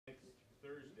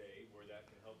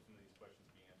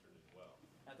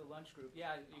the lunch group.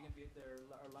 Yeah, you can be at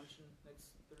our luncheon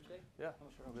next Thursday. Yeah,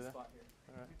 sure, I'll be there. Spot here.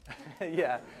 All right.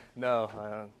 Yeah, no.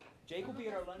 Jake will be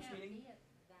at our lunch meeting.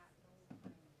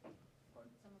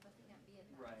 Some of us can't be at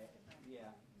that. Right.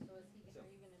 Yeah. So are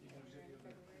you going to be here in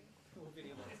February? We'll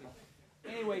video that too.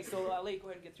 Anyway, so Lee, go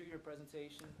ahead and get through your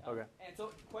presentation. Okay. And so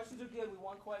questions are good. We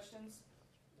want questions,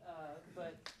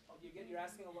 but you're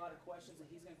asking a lot of questions that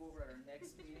he's going to go over at our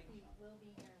next meeting. He will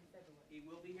be here in February. He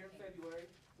will be here in February.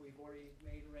 We've already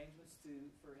made arrangements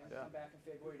for him to come back in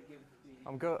February to give the.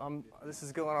 I'm good. This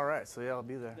is going all right. So yeah, I'll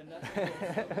be there. The nuts and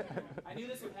bolts. I knew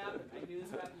this would happen. You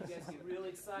guys get really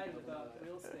excited about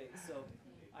real estate. So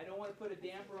I don't want to put a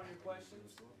damper on your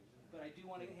questions, but I do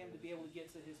want him to be able to get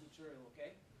to his material.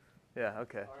 Okay. Yeah.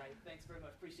 Okay. All right. Thanks very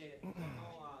much. Appreciate it. No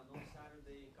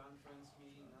Saturday conference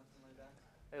meeting, nothing like that.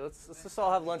 Hey, let's just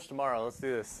all have lunch tomorrow. Let's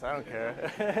do this. I don't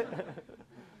care.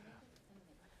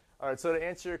 All right. So to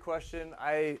answer your question,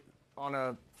 on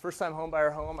a first-time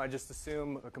homebuyer home, I just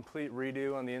assume a complete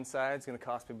redo on the inside is going to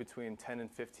cost me between 10 and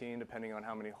 15, depending on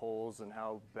how many holes and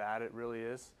how bad it really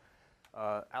is.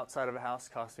 Outside of a house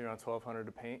costs me around $1,200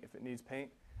 to paint if it needs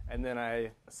paint, and then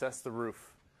I assess the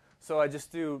roof. So I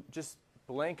just do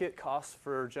blanket costs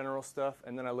for general stuff,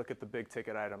 and then I look at the big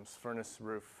ticket items: furnace,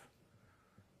 roof.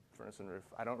 Furnace and roof.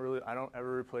 I don't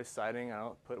ever replace siding. I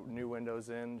don't put new windows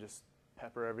in. Just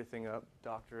pepper everything up,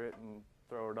 doctor it, and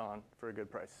throw it on for a good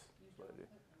price. That's what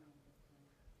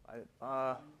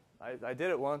I do. I did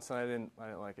it once and I didn't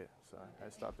like it, so I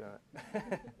stopped doing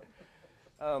it.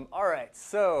 All right,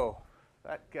 so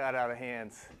that got out of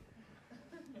hand.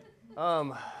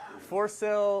 For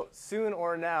sale soon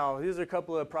or now. These are a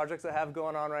couple of projects I have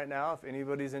going on right now. If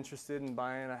anybody's interested in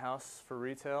buying a house for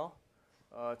retail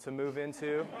to move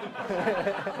into.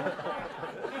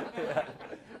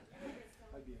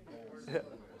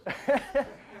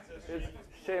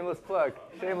 Shameless plug.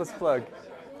 Shameless plug.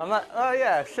 I'm not. Oh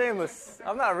yeah, shameless.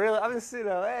 I'm not really. I'm just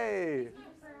hey.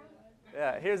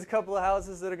 Yeah. Here's a couple of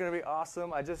houses that are going to be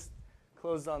awesome. I just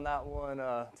closed on that one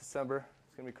December.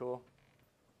 It's going to be cool.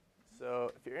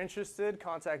 So if you're interested,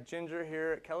 contact Ginger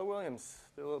here at Keller Williams.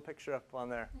 There's a little picture up on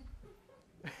there.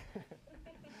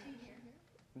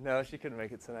 No, she couldn't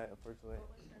make it tonight, unfortunately.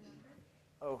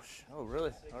 Oh,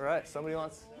 really? All right. Somebody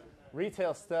wants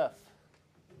retail stuff.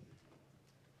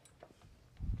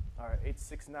 All right,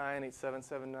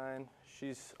 869-8779.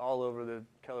 She's all over the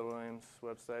Keller Williams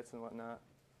websites and whatnot.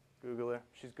 Google her.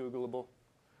 She's Googleable.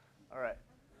 All right.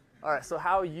 All right, so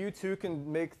how you too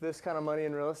can make this kind of money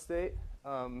in real estate.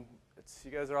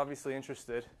 You guys are obviously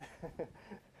interested.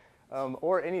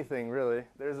 Or anything, really.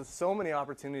 There's so many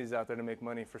opportunities out there to make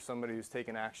money for somebody who's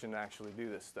taken action to actually do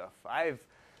this stuff. I've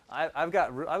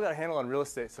got a handle on real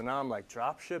estate, so now I'm like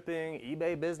drop shipping,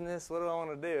 eBay business. What do I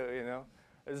want to do? You know,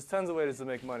 there's tons of ways to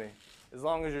make money as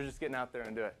long as you're just getting out there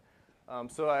and do it.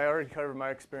 So I already covered my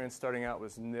experience starting out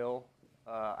was nil.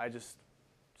 I just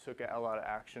took a lot of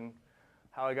action.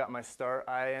 How I got my start,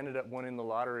 I ended up winning the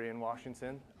lottery in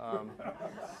Washington.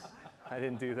 I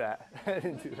didn't do that.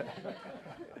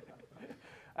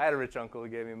 I had a rich uncle who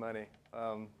gave me money.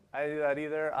 I didn't do that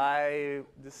either. I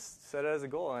just set it as a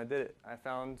goal, and I did it. I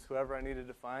found whoever I needed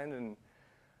to find and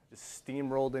just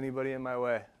steamrolled anybody in my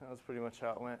way. That was pretty much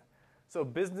how it went. So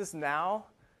business now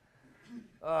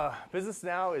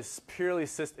is purely,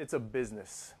 it's a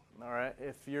business. All right.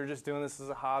 If you're just doing this as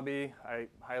a hobby, I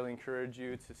highly encourage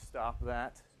you to stop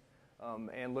that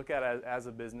and look at it as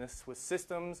a business. With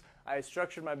systems, I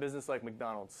structured my business like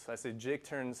McDonald's. I say Jake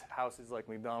turns houses like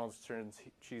McDonald's turns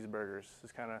cheeseburgers.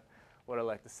 Is kind of what I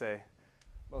like to say,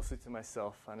 mostly to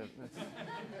myself. I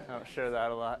don't share that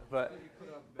a lot, but You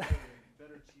put up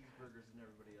better cheeseburgers than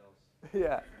everybody else.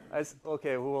 yeah.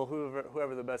 Okay. Well,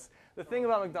 whoever the best. The thing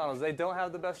about McDonald's, they don't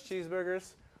have the best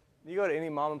cheeseburgers. You go to any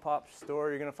mom and pop store,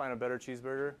 you're going to find a better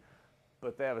cheeseburger,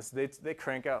 but they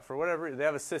crank out for whatever. They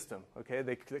have a system, okay?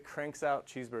 That cranks out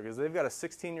cheeseburgers. They've got a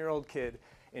 16-year-old kid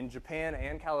in Japan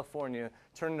and California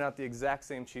turning out the exact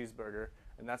same cheeseburger,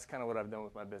 and that's kind of what I've done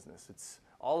with my business. It's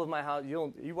all of my house.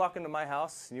 You walk into my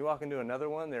house and you walk into another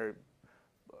one, they're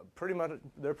pretty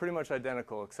much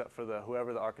identical, except for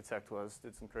whoever the architect was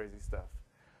did some crazy stuff.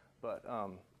 But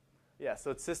yeah, so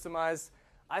it's systemized.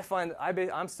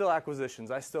 I'm still acquisitions.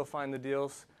 I still find the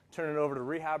deals, turn it over to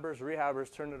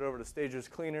rehabbers turn it over to stagers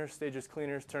cleaners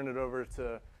turn it over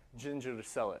to Ginger to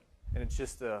sell it. And it's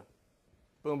just a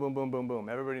boom, boom, boom, boom, boom.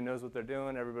 Everybody knows what they're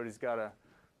doing.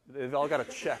 They've all got a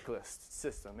checklist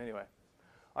system anyway.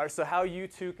 All right, so how you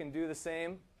too can do the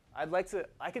same. I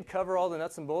could cover all the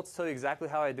nuts and bolts, tell you exactly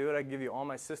how I do it. I can give you all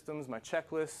my systems, my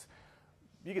checklists.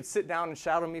 You could sit down and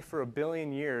shout at me for 1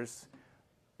 billion years.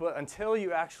 But until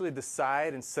you actually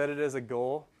decide and set it as a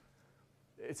goal,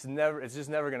 it's just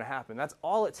never going to happen. That's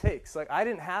all it takes. Like, I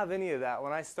didn't have any of that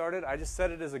when I started. I just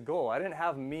set it as a goal. I didn't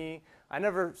have I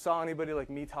never saw anybody like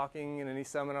me talking in any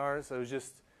seminars. I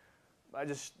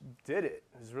just did it.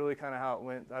 It was really kind of how it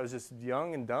went. I was just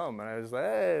young and dumb, and I was like,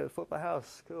 hey, flip a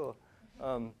house, cool.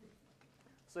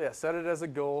 So yeah, set it as a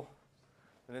goal,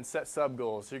 and then set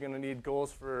sub-goals. So you're going to need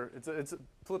goals for,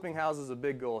 flipping houses is a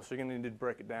big goal, so you're going to need to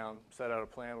break it down, set out a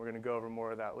plan. We're going to go over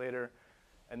more of that later.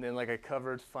 And then, like I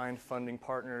covered, find funding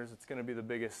partners. It's going to be the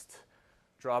biggest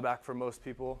drawback for most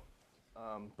people.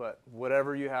 But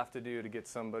whatever you have to do to get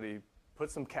somebody,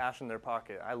 put some cash in their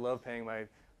pocket. I love paying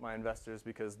my investors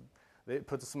because it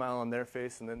puts a smile on their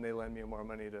face, and then they lend me more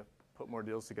money to put more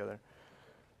deals together.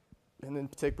 And then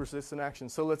take persistent action.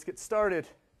 So let's get started,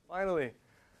 finally.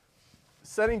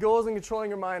 Setting goals and controlling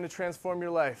your mind to transform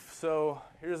your life. So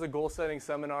here's a goal-setting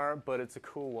seminar, but it's a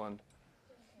cool one.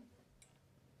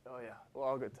 Oh, yeah. Well,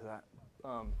 I'll get to that.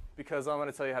 Because I'm going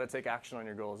to tell you how to take action on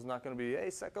your goals. It's not going to be, hey,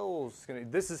 set goals.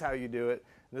 This is how you do it.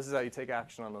 This is how you take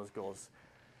action on those goals.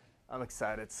 I'm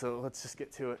excited, so let's just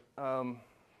get to it.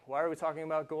 Why are we talking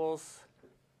about goals?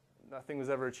 Nothing was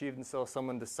ever achieved until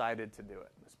someone decided to do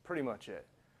it. That's pretty much it.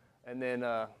 And then,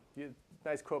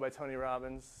 nice quote by Tony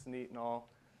Robbins, neat and all.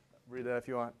 Read that if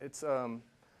you want.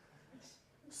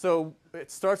 So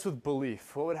it starts with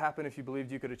belief. What would happen if you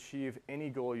believed you could achieve any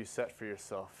goal you set for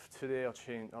yourself? Today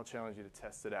I'll challenge you to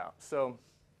test it out. So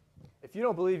if you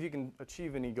don't believe you can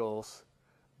achieve any goals,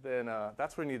 then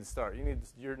that's where you need to start.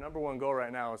 Your number one goal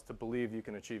right now is to believe you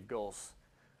can achieve goals.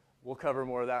 We'll cover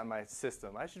more of that in my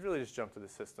system. I should really just jump to the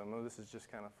system. This is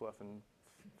just kind of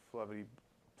fluffy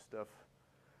stuff.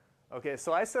 Okay,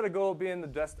 so I set a goal of being the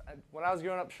best. When I was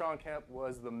growing up, Sean Kemp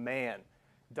was the man.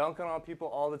 Dunking on people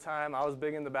all the time. I was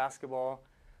big into basketball.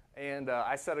 And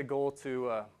I set a goal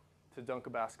to dunk a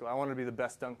basketball. I wanted to be the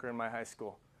best dunker in my high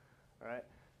school. All right?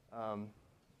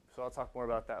 So I'll talk more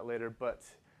about that later. But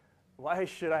why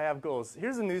should I have goals?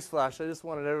 Here's a news flash. I just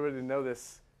wanted everybody to know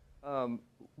this.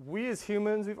 We as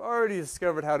humans, we've already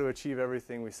discovered how to achieve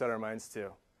everything we set our minds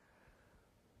to.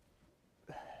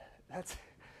 That's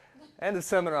end of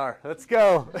seminar. Let's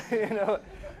go.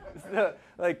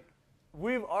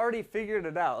 We've already figured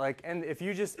it out. And if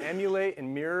you just emulate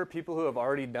and mirror people who have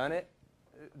already done it,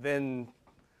 then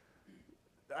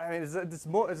it's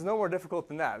no more difficult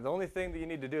than that. The only thing that you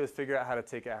need to do is figure out how to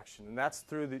take action, and that's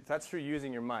through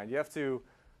using your mind.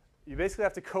 You basically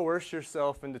have to coerce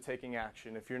yourself into taking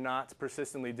action if you're not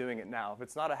persistently doing it now. If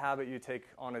it's not a habit you take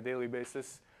on a daily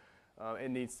basis,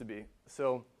 it needs to be.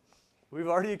 So we've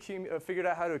already figured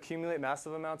out how to accumulate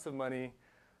massive amounts of money.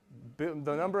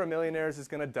 The number of millionaires is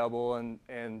going to double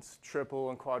and triple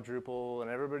and quadruple,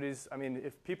 and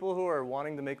if people who are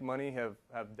wanting to make money have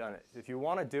done it. If you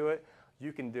want to do it,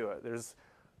 you can do it. There's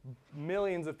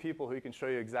millions of people who can show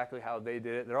you exactly how they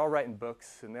did it. They're all writing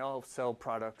books, and they all sell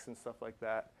products and stuff like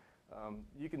that.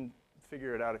 You can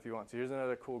figure it out if you want to. Here's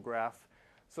another cool graph.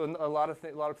 So a lot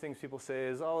of things people say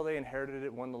is, oh, they inherited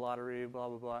it, won the lottery, blah,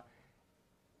 blah, blah.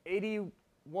 81%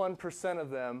 of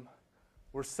them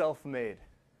were self-made.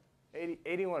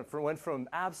 81 went from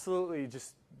absolutely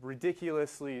just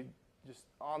ridiculously just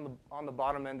on the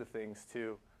bottom end of things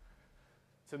to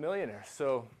millionaires.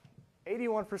 So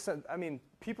 81%,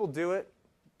 people do it.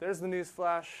 There's the news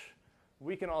flash.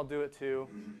 We can all do it too.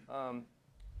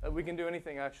 We can do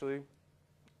anything, actually.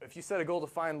 If you set a goal to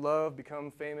find love, become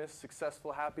famous,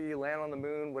 successful, happy, land on the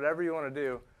moon, whatever you want to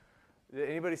do. Did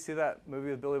anybody see that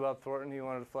movie with Billy Bob Thornton? He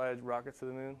wanted to fly a rocket to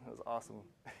the moon? That was awesome.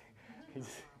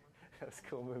 That was a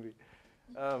cool movie.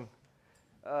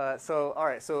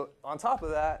 So on top of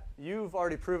that, you've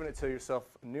already proven it to yourself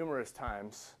numerous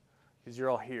times because you're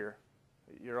all here.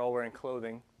 You're all wearing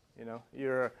clothing.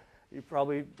 You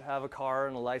probably have a car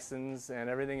and a license and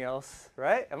everything else,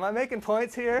 right? Am I making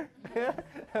points here?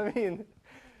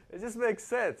 It just makes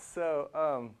sense.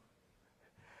 So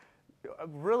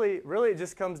really, it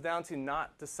just comes down to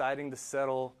not deciding to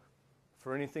settle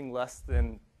for anything less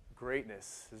than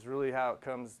greatness is really how it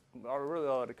comes, or really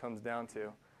all it comes down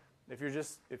to. If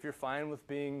you're fine with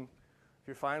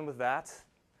that,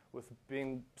 with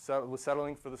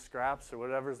settling for the scraps or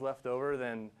whatever's left over,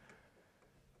 then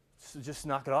just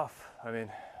knock it off. And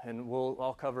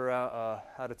I'll cover out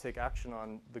how to take action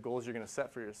on the goals you're going to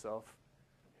set for yourself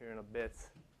here in a bit.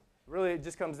 Really, it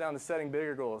just comes down to setting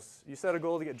bigger goals. You set a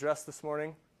goal to get dressed this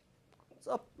morning.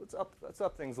 Let's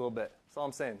up things a little bit. That's all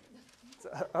I'm saying.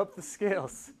 Up the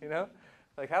scales, how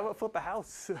about flip a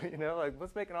house,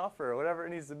 let's make an offer or whatever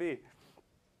it needs to be.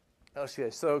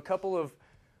 Okay, so a couple of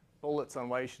bullets on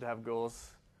why you should have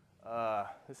goals.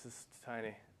 This is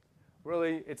tiny.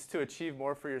 Really, it's to achieve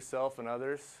more for yourself and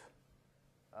others.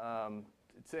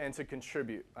 and to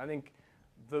contribute. I think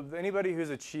anybody who's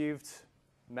achieved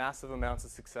massive amounts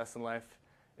of success in life,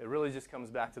 it really just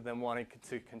comes back to them wanting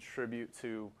to contribute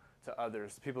to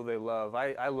others, people they love.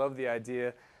 I love the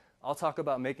idea. I'll talk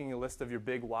about making a list of your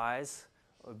big whys,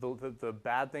 the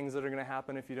bad things that are going to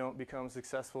happen if you don't become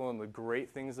successful, and the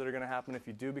great things that are going to happen if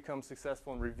you do become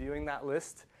successful, and reviewing that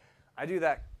list. I do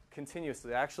that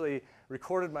continuously. I actually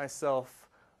recorded myself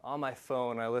on my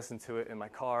phone. I listen to it in my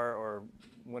car or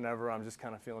whenever I'm just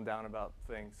kind of feeling down about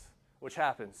things, which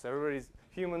happens.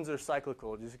 Humans are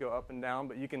cyclical. You just go up and down,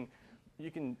 but you can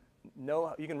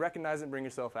recognize it and bring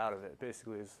yourself out of it,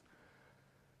 basically.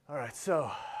 All right,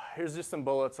 so here's just some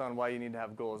bullets on why you need to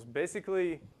have goals.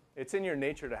 Basically, it's in your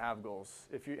nature to have goals.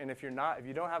 If you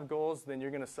don't have goals, then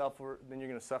you're going to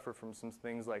suffer from some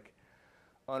things like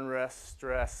unrest,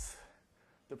 stress,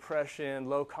 depression,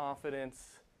 low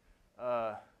confidence,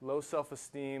 low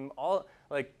self-esteem. All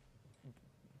like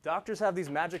doctors have these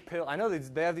magic pills. I know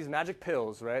they have these magic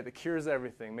pills, right? That cures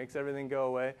everything, makes everything go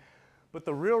away. But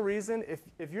the real reason,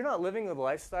 if you're not living the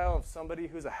lifestyle of somebody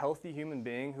who's a healthy human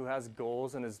being, who has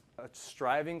goals and is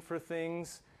striving for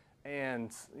things,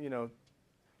 and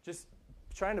just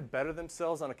trying to better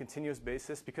themselves on a continuous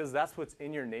basis, because that's what's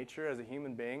in your nature as a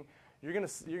human being, you're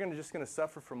just gonna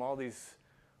suffer from all these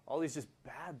just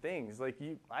bad things. Like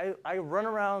I run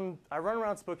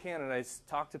around Spokane and I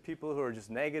talk to people who are just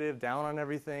negative, down on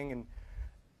everything, and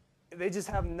they just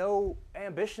have no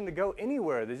ambition to go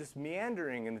anywhere. They're just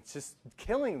meandering, and it's just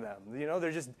killing them.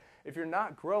 They're just, if you're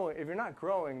not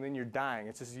growing, then you're dying.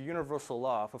 It's just a universal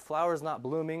law. If a flower's not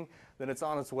blooming, then it's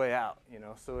on its way out,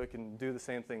 so it can do the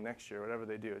same thing next year, whatever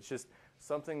they do. It's just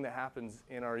something that happens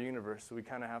in our universe, so we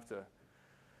kind of have to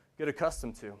get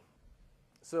accustomed to.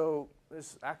 So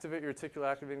this activate your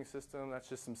reticular activating system, that's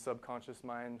just some subconscious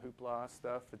mind hoopla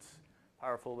stuff. It's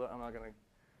powerful, but I'm not going to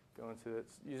go into it.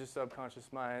 Use your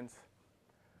subconscious mind.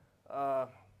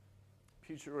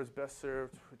 Future is best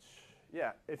served,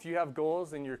 if you have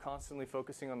goals, then you're constantly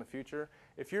focusing on the future.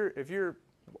 If you're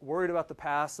worried about the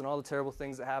past and all the terrible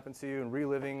things that happened to you and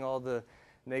reliving all the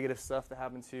negative stuff that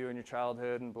happened to you in your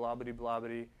childhood and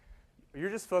blah-bitty, you're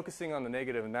just focusing on the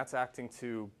negative, and that's acting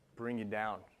to bring you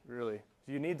down, really.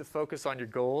 You need to focus on your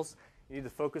goals. You need to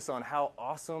focus on how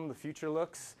awesome the future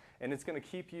looks, and it's going to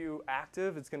keep you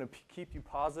active. It's going to keep you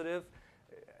positive,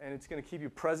 and it's going to keep you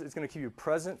present. It's going to keep you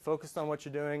present, focused on what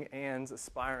you're doing, and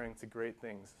aspiring to great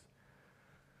things.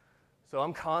 So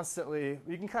I'm constantly,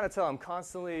 you can kind of tell,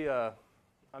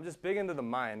 I'm just big into the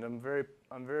mind. I'm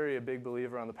very a big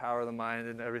believer on the power of the mind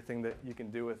and everything that you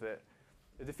can do with it.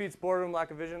 It defeats boredom,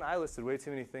 lack of vision. I listed way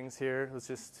too many things here. Let's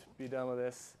just be done with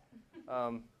this.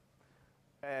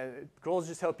 And goals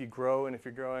just help you grow, and if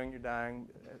you're growing, you're dying,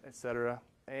 etc.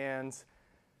 And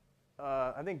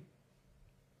I think,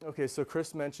 okay, so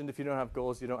Chris mentioned if you don't have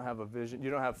goals, you don't have a vision,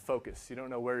 you don't have focus, you don't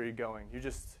know where you're going. You're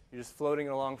just floating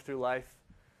along through life,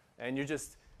 and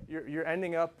you're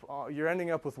ending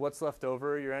up with what's left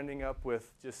over. You're ending up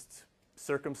with just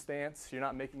circumstance. You're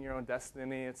not making your own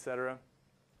destiny, etc.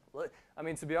 I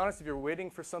mean, to be honest, if you're waiting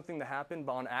for something to happen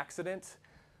on accident,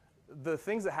 the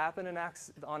things that happen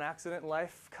on accident in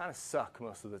life kind of suck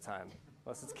most of the time.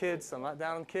 Unless it's kids. I'm not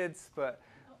down on kids, but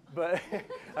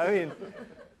I mean,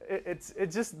 it's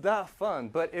just that fun.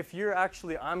 But if you're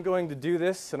actually, I'm going to do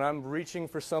this and I'm reaching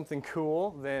for something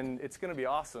cool, then it's going to be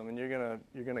awesome, and you're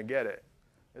gonna get it,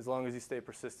 as long as you stay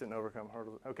persistent and overcome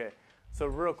hurdles. Okay, so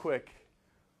real quick,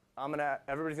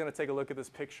 everybody's gonna take a look at this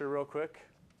picture real quick.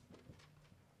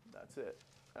 That's it.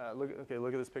 Look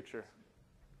at this picture.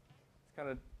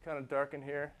 It's kind of dark in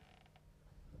here.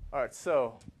 All right,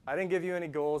 so I didn't give you any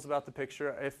goals about the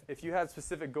picture. If you had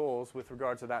specific goals with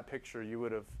regard to that picture, you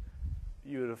would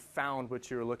have found what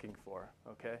you were looking for.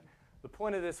 Okay. The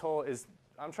point of this whole is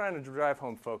I'm trying to drive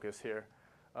home focus here.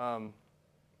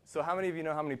 So how many of you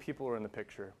know how many people were in the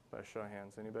picture? By show of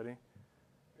hands, anybody?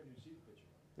 Can you see the picture?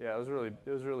 Yeah, it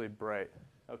was really bright.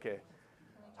 Okay.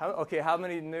 How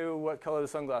many knew what color the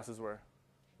sunglasses were?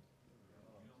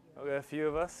 Okay, a few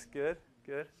of us. Good.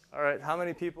 All right, how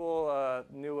many people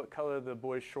knew what color the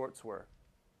boys' shorts were?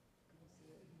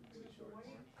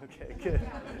 Okay, good.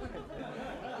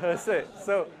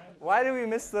 So why do we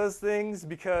miss those things?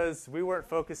 Because we weren't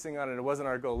focusing on it. It wasn't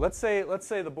our goal. Let's say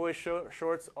the boys'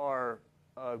 shorts are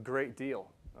a great deal.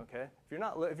 Okay,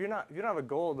 if you don't have a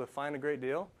goal to find a great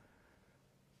deal,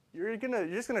 you're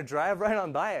just gonna drive right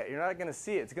on by it. You're not gonna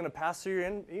see it. It's gonna pass through your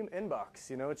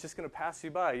inbox. It's just gonna pass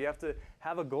you by. You have to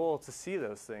have a goal to see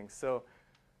those things. So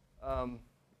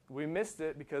we missed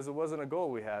it because it wasn't a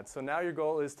goal we had. So now your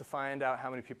goal is to find out how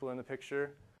many people are in the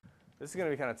picture. This is gonna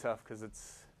be kind of tough because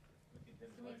it's. Can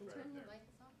we turn the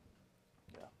lights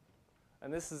off?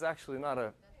 And this is actually not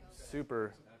a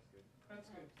super.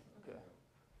 Okay.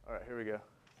 All right, here we go.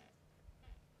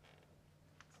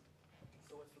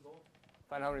 So what's the goal?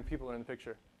 Find how many people are in the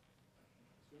picture.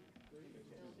 Still can't see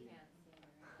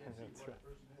That's right.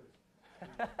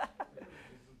 Does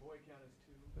the boy count as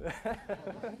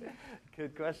two?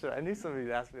 Good question. I knew somebody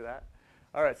would ask me that.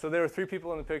 All right, so there were 3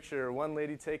 people in the picture. 1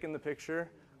 lady taking the picture,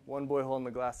 1 boy holding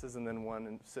the glasses, and then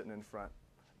 1 sitting in front.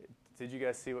 Did you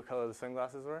guys see what color the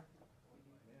sunglasses were?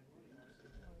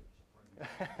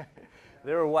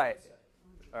 They were white.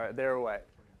 All right, they were white.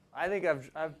 I think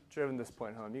I've driven this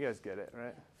point home. You guys get it,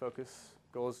 right? Focus,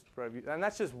 goals, and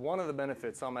that's just one of the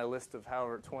benefits on my list of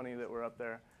however 20 that were up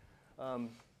there. All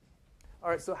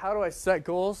right, so how do I set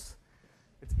goals?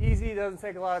 It's easy, it doesn't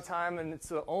take a lot of time, and it's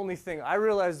the only thing. I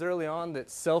realized early on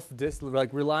that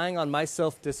relying on my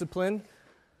self-discipline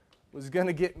was going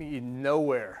to get me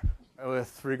nowhere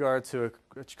with regard to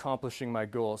accomplishing my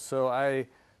goals. So I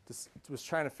just was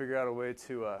trying to figure out a way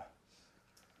to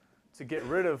get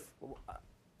rid of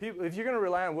people. If you're going to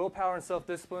rely on willpower and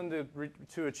self-discipline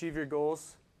to achieve your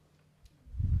goals,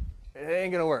 it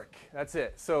ain't going to work. That's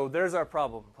it. So there's our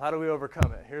problem. How do we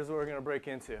overcome it? Here's what we're going to break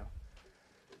into.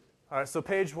 All right, so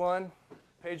page one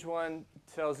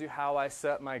tells you how I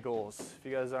set my goals. If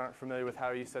you guys aren't familiar with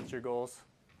how you set your goals.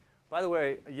 By the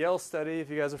way, a Yale study, if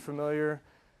you guys are familiar,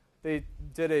 they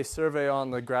did a survey on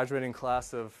the graduating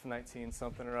class of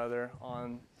 19-something or other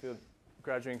on the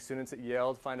graduating students at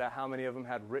Yale to find out how many of them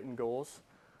had written goals.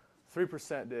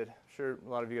 3% did. I'm sure a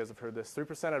lot of you guys have heard this.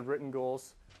 3% had written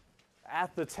goals.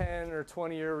 At the 10 or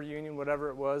 20-year reunion, whatever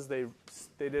it was, they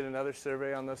did another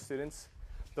survey on those students.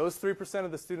 Those 3%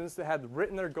 of the students that had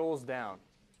written their goals down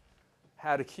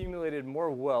had accumulated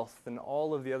more wealth than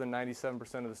all of the other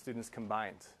 97% of the students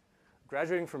combined.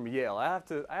 Graduating from Yale, I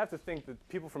have to think that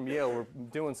people from Yale were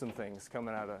doing some things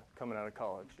coming out of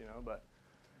college, you know. But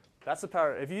that's the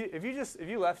power. If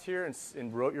you left here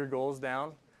and wrote your goals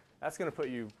down, that's going to put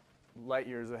you light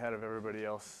years ahead of everybody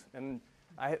else. And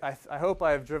I hope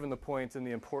I have driven the point and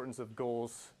the importance of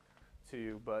goals to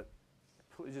you. But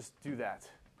please just do that,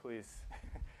 please.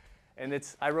 And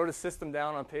I wrote a system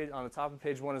down on the top of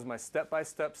page 1 is my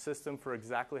step-by-step system for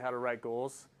exactly how to write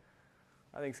goals.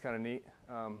 I think it's kind of neat.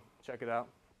 Check it out.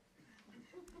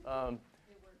 It works.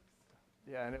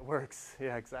 Yeah, and it works.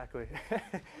 Yeah, exactly.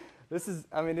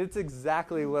 It's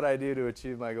exactly what I do to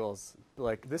achieve my goals.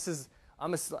 Like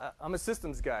I'm a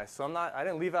systems guy, so I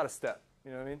didn't leave out a step.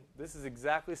 You know what I mean? This is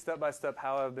exactly step-by-step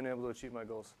how I've been able to achieve my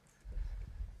goals.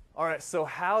 All right, so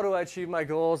how do I achieve my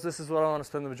goals? This is what I want to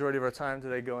spend the majority of our time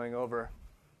today going over.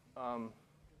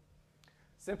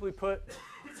 Simply put,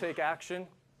 take action,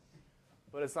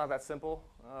 but it's not that simple.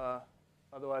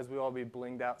 Otherwise, we'd all be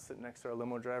blinged out sitting next to our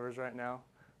limo drivers right now.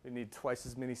 We need twice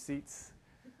as many seats.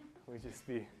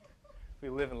 We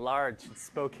live in large in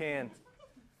Spokane.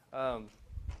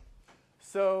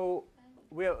 So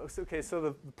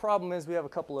the problem is we have a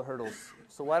couple of hurdles.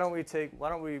 So why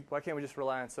can't we just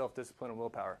rely on self-discipline and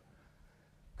willpower?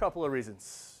 A couple of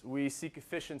reasons. We seek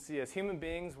efficiency. As human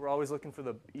beings, we're always looking for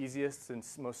the easiest and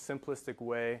most simplistic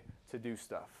way to do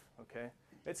stuff, okay?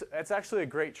 It's actually a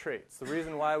great trait. It's the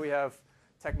reason why we have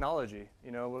technology,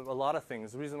 you know, a lot of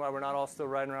things. The reason why we're not all still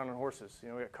riding around on horses. You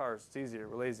know, we got cars. It's easier.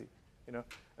 We're lazy, you know.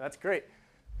 That's great.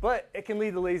 But it can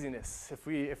lead to laziness.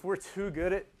 If we're too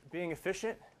good at being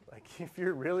efficient, like if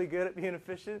you're really good at being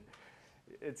efficient,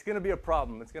 it's going to be a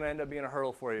problem. It's going to end up being a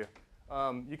hurdle for you.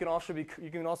 You can also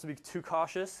be too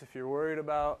cautious if you're worried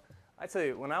about. I tell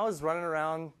you, when I was running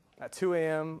around at 2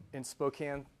 a.m. in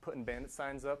Spokane putting bandit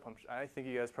signs up, I think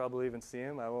you guys probably even see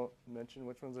them. I won't mention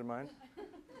which ones are mine.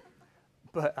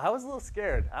 But I was a little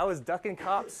scared. I was ducking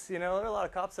cops. You know, there are a lot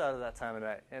of cops out at that time of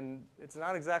night, and it's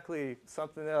not exactly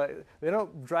something they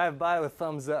don't drive by with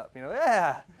thumbs up. You know,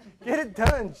 yeah, get it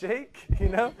done, Jake. You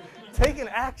know, taking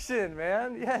action,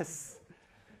 man. Yes.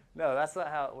 No, that's not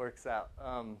how it works out.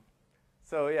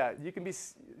 So yeah, you can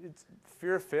it's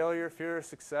fear of failure, fear of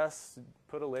success.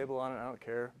 Put a label on it. I don't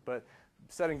care. But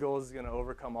setting goals is going to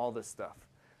overcome all this stuff.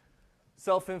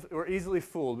 We're easily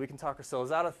fooled. We can talk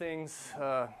ourselves out of things.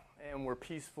 And we're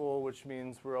peaceful, which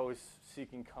means we're always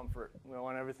seeking comfort. We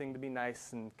want everything to be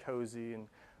nice and cozy and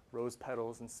rose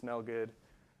petals and smell good.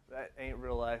 That ain't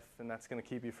real life, and that's going to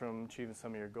keep you from achieving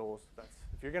some of your goals.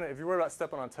 If you're worried about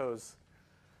stepping on toes,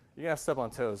 you're going to step on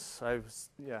toes.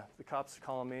 The cops are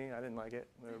calling me. I didn't like it,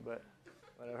 but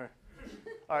whatever.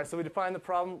 All right, so we define the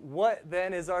problem. What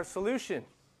then is our solution?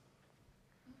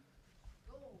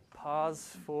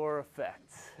 Pause for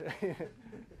effect.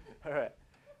 All right.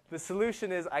 The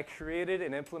solution is I created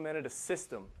and implemented a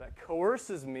system that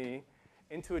coerces me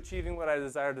into achieving what I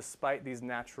desire despite these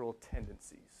natural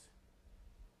tendencies.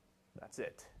 That's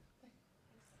it.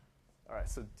 All right,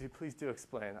 so please do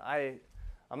explain.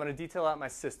 I'm going to detail out my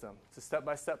system. It's a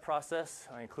step-by-step process.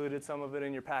 I included some of it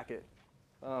in your packet.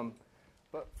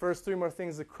 But first, 3 more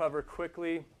things to cover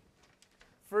quickly.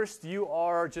 First, you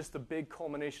are just a big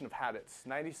culmination of habits.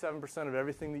 97% of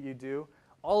everything that you do,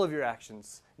 all of your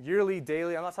actions, yearly,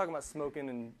 daily. I'm not talking about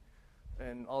smoking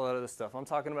and all that other stuff. I'm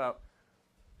talking about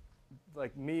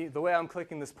like me, the way I'm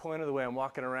clicking this pointer, the way I'm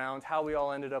walking around, how we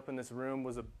all ended up in this room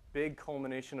was a big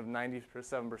culmination of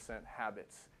 97%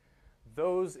 habits.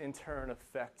 Those, in turn,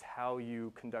 affect how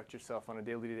you conduct yourself on a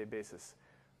day-to-day basis.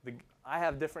 I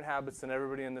have different habits than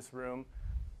everybody in this room.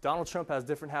 Donald Trump has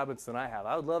different habits than I have.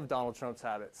 I would love Donald Trump's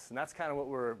habits, and that's kind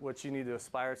of what you need to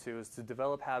aspire to, is to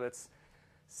develop habits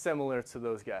similar to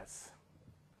those guys.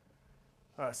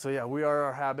 All right, so yeah, we are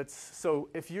our habits. So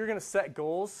if you're going to set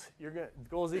goals,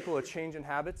 goals equal a change in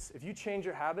habits. If you change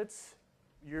your habits,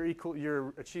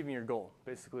 you're achieving your goal,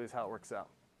 basically is how it works out.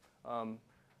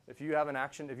 If you have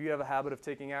a habit of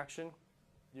taking action,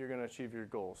 you're going to achieve your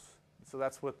goals. So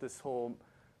that's what this whole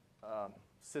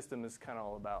system is kind of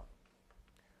all about.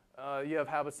 You have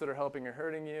habits that are helping or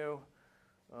hurting you.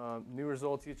 New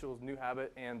results equals new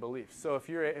habit and beliefs. So if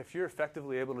you're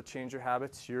effectively able to change your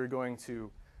habits, you're going to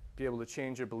be able to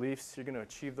change your beliefs. You're going to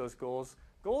achieve those goals.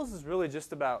 Goals is really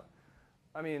just about,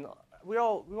 I mean, we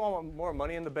all want more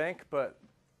money in the bank, but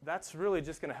that's really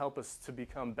just going to help us to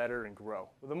become better and grow.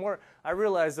 The more I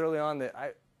realized early on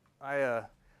that I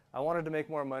wanted to make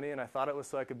more money, and I thought it was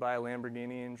so I could buy a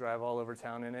Lamborghini and drive all over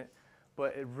town in it.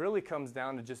 But it really comes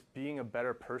down to just being a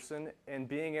better person and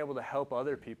being able to help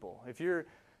other people. If you're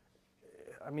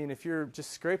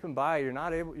just scraping by, you're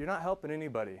not helping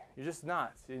anybody. You're just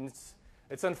not. And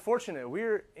it's unfortunate.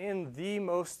 We're in the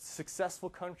most successful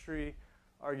country,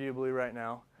 arguably right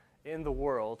now, in the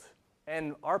world.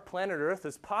 And our planet Earth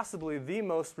is possibly the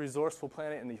most resourceful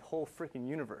planet in the whole freaking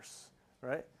universe,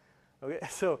 right? Okay,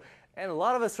 so, and a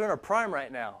lot of us are in our prime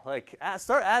right now. Like,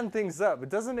 start adding things up. It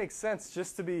doesn't make sense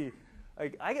just to be,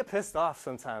 like, I get pissed off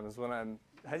sometimes when I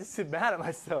just get mad at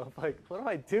myself. Like, what am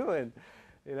I doing?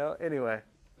 You know, anyway,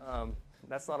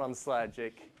 that's not on the slide,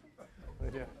 Jake.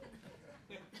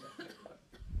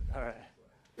 All right.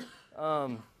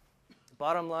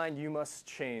 Bottom line, you must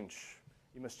change.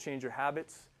 You must change your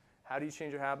habits. How do you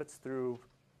change your habits? Through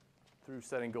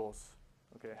setting goals.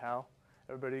 Okay, how?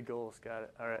 Everybody, goals, got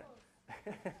it. All right.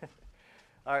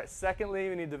 All right, secondly,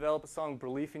 we need to develop a strong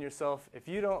belief in yourself. If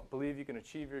you don't believe you can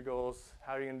achieve your goals,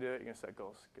 how are you going to do it? You're going to set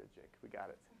goals. Good, Jake, we got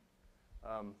it.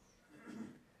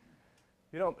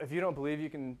 If you don't believe you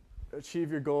can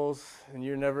achieve your goals, and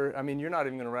you're not even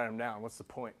going to write them down. What's the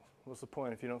point? What's the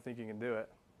point if you don't think you can do it?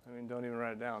 I mean, don't even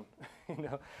write it down. You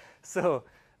know. So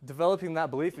developing that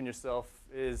belief in yourself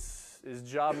is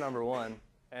job number one,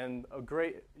 and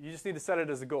you just need to set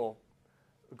it as a goal.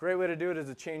 A great way to do it is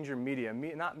to change your media.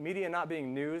 Media not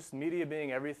being news, media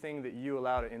being everything that you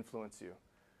allow to influence you.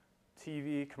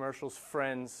 TV, commercials,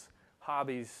 friends,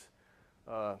 hobbies,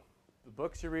 the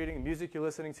books you're reading, music you're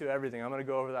listening to, everything. I'm going to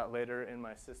go over that later in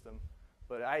my system.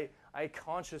 But I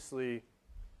consciously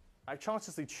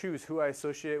choose who I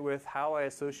associate with, how I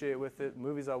associate with it,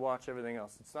 movies I watch, everything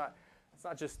else. It's not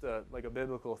just like a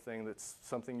biblical thing that's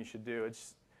something you should do.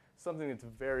 It's something that's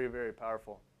very, very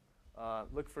powerful.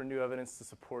 Look for new evidence to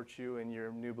support you in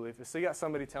your new belief. So you got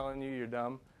somebody telling you you're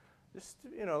dumb, just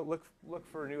look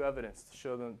for new evidence to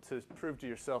show them, to prove to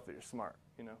yourself that you're smart.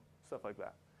 Stuff like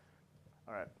that.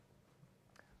 All right.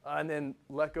 And then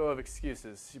let go of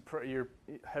excuses.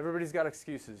 Everybody's got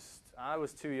excuses. I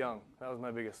was too young. That was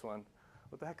my biggest one.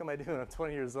 What the heck am I doing? I'm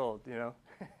 20 years old.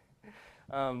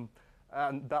 That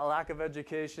lack of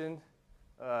education,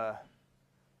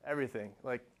 everything.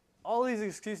 Like, all these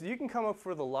excuses, you can come up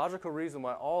with a logical reason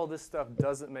why all this stuff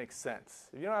doesn't make sense.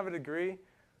 If you don't have a degree,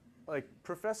 like,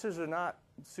 professors are not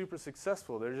super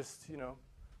successful. They're just,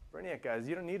 brainiac guys.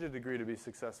 You don't need a degree to be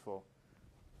successful.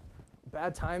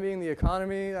 Bad timing, the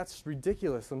economy, that's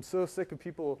ridiculous. I'm so sick of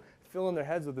people filling their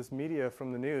heads with this media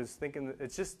from the news, thinking that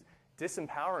it's just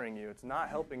disempowering you. It's not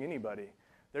helping anybody.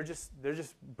 They're just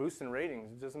boosting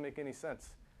ratings. It doesn't make any sense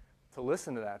to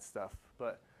listen to that stuff.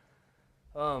 But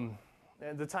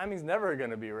and the timing's never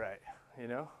going to be right,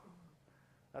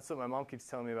 That's what my mom keeps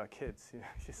telling me about kids.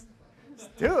 Just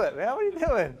do it, man. What are you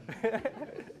doing?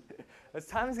 The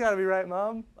timing's got to be right,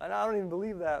 Mom. I don't even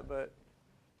believe that, but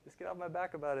just get off my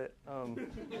back about it. So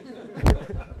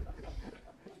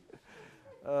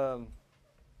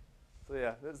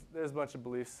yeah, there's a bunch of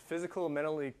beliefs. Physical,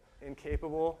 mentally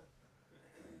incapable.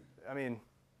 I mean,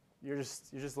 you're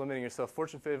just limiting yourself.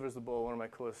 Fortune favors the bold. One of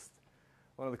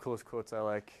the coolest quotes I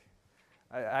like.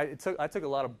 I took a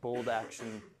lot of bold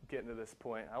action getting to this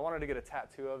point. I wanted to get a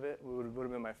tattoo of it. It would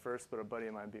have been my first, but a buddy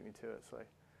of mine beat me to it, so I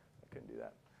couldn't do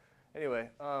that. Anyway,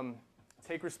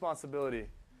 take responsibility.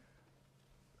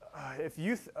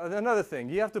 Another thing,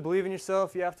 you have to believe in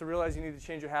yourself. You have to realize you need to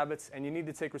change your habits, and you need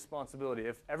to take responsibility.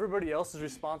 If everybody else is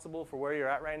responsible for where you're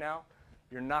at right now,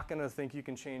 you're not going to think you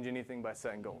can change anything by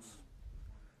setting goals,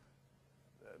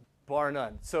 bar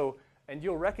none. So, and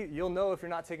you'll know if you're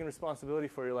not taking responsibility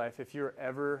for your life if you're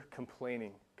ever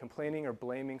complaining or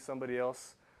blaming somebody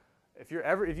else. If you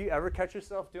ever catch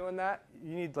yourself doing that,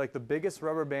 you need like the biggest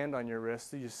rubber band on your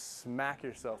wrist that you just smack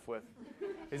yourself with.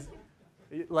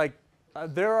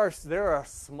 There are a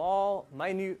small,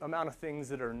 minute amount of things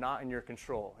that are not in your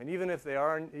control, and even if they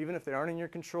aren't in your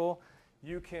control,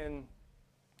 you can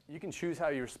choose how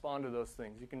you respond to those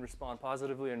things. You can respond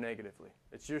positively or negatively.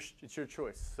 It's your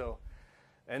choice. So,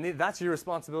 and that's your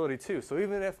responsibility too. So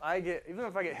even if I get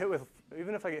hit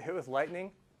with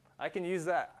lightning, I can use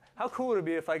that. How cool would it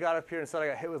be if I got up here and said I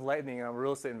got hit with lightning and I'm a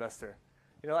real estate investor?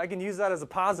 I can use that as a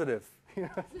positive.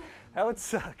 That would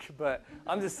suck, but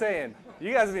I'm just saying,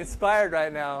 you guys will be inspired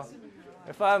right now.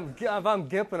 If I'm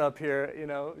gimping up here,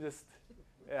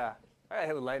 I got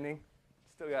hit with lightning,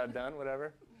 still got it done,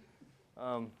 whatever.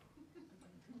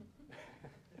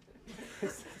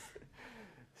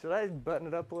 Should I button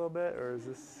it up a little bit, or is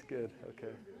this good?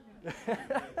 Okay.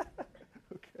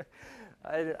 Okay.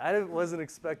 I wasn't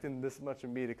expecting this much of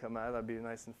me to come out. I thought it'd be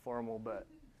nice and formal, but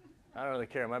I don't really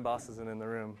care. My boss isn't in the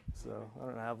room, so I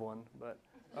don't have one. But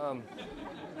all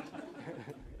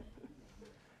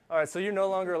right, so you're no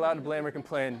longer allowed to blame or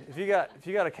complain. If you got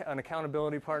an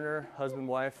accountability partner, husband,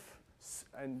 wife,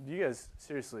 and you guys,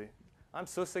 seriously, I'm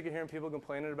so sick of hearing people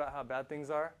complaining about how bad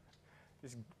things are.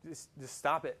 Just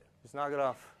stop it. Just knock it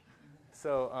off.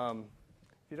 So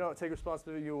if you don't take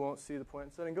responsibility, you won't see the point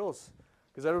in setting goals.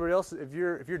 Because everybody else, if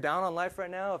you're down on life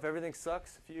right now, if everything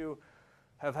sucks, if you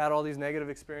have had all these negative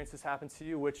experiences happen to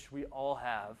you, which we all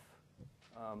have,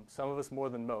 some of us more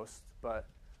than most, but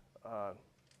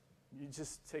you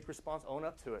just take own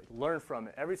up to it, learn from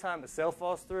it. Every time the sale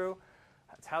falls through,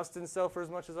 the house didn't sell for as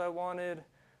much as I wanted,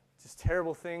 just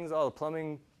terrible things, the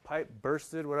plumbing pipe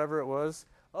bursted, whatever it was.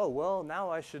 Oh, well, now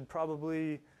I should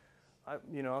probably,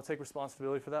 I'll take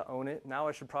responsibility for that, own it. Now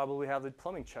I should probably have the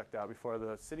plumbing checked out before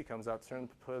the city comes out to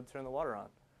turn the water on,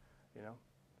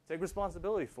 Take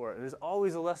responsibility for it. There's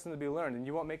always a lesson to be learned, and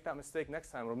you won't make that mistake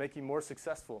next time. It'll make you more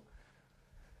successful.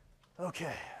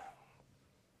 Okay.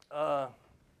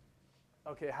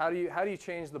 Okay, how do you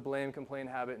change the blame, complain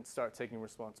habit and start taking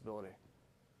responsibility?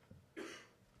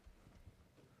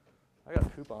 I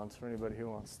got coupons for anybody who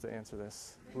wants to answer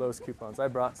this. Lowe's coupons. I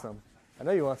brought some. I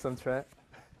know you want some, Trent.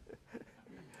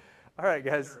 All right,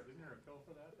 guys. Isn't there a pill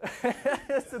for that?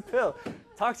 It's a pill.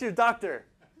 Talk to your doctor.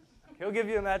 He'll give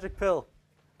you a magic pill.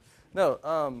 No,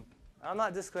 I'm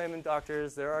not disclaiming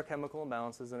doctors. There are chemical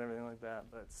imbalances and everything like that,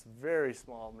 but it's a very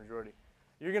small majority.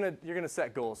 You're gonna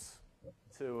set goals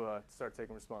to start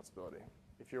taking responsibility.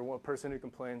 If you're one person who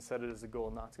complains, set it as a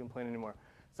goal not to complain anymore.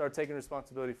 Start taking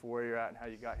responsibility for where you're at and how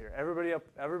you got here. Everybody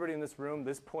in this room,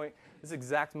 this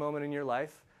exact moment in your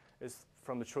life is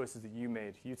from the choices that you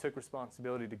made. You took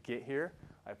responsibility to get here.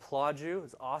 I applaud you.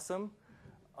 It's awesome.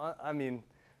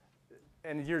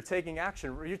 And you're taking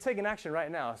action. You're taking action right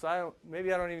now. So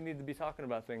maybe I don't even need to be talking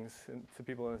about things to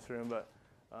people in this room, but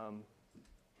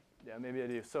yeah, maybe I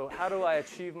do. So how do I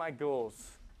achieve my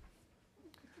goals?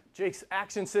 Jake's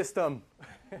action system.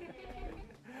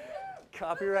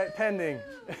 Copyright pending.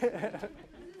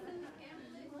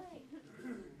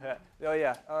 Oh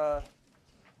yeah,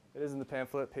 it is in the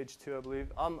pamphlet, page 2, I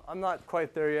believe. I'm not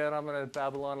quite there yet. I'm going to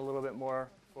babble on a little bit more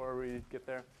before we get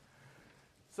there.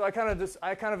 So I kind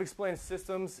of explained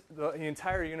systems. The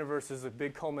entire universe is a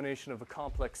big culmination of a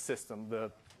complex system.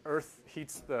 The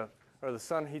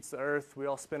sun heats the Earth. We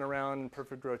all spin around in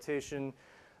perfect rotation.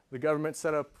 The government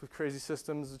set up crazy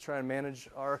systems to try and manage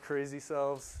our crazy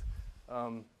selves.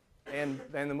 And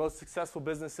the most successful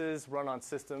businesses run on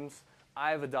systems.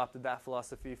 I've adopted that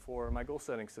philosophy for my goal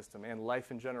setting system and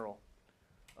life in general.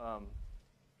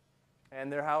 And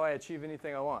they're how I achieve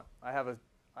anything I want.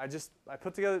 I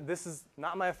put together, this is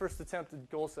not my first attempt at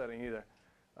goal setting either.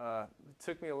 It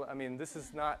took me,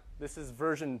 this is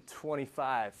version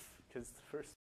 25, because the first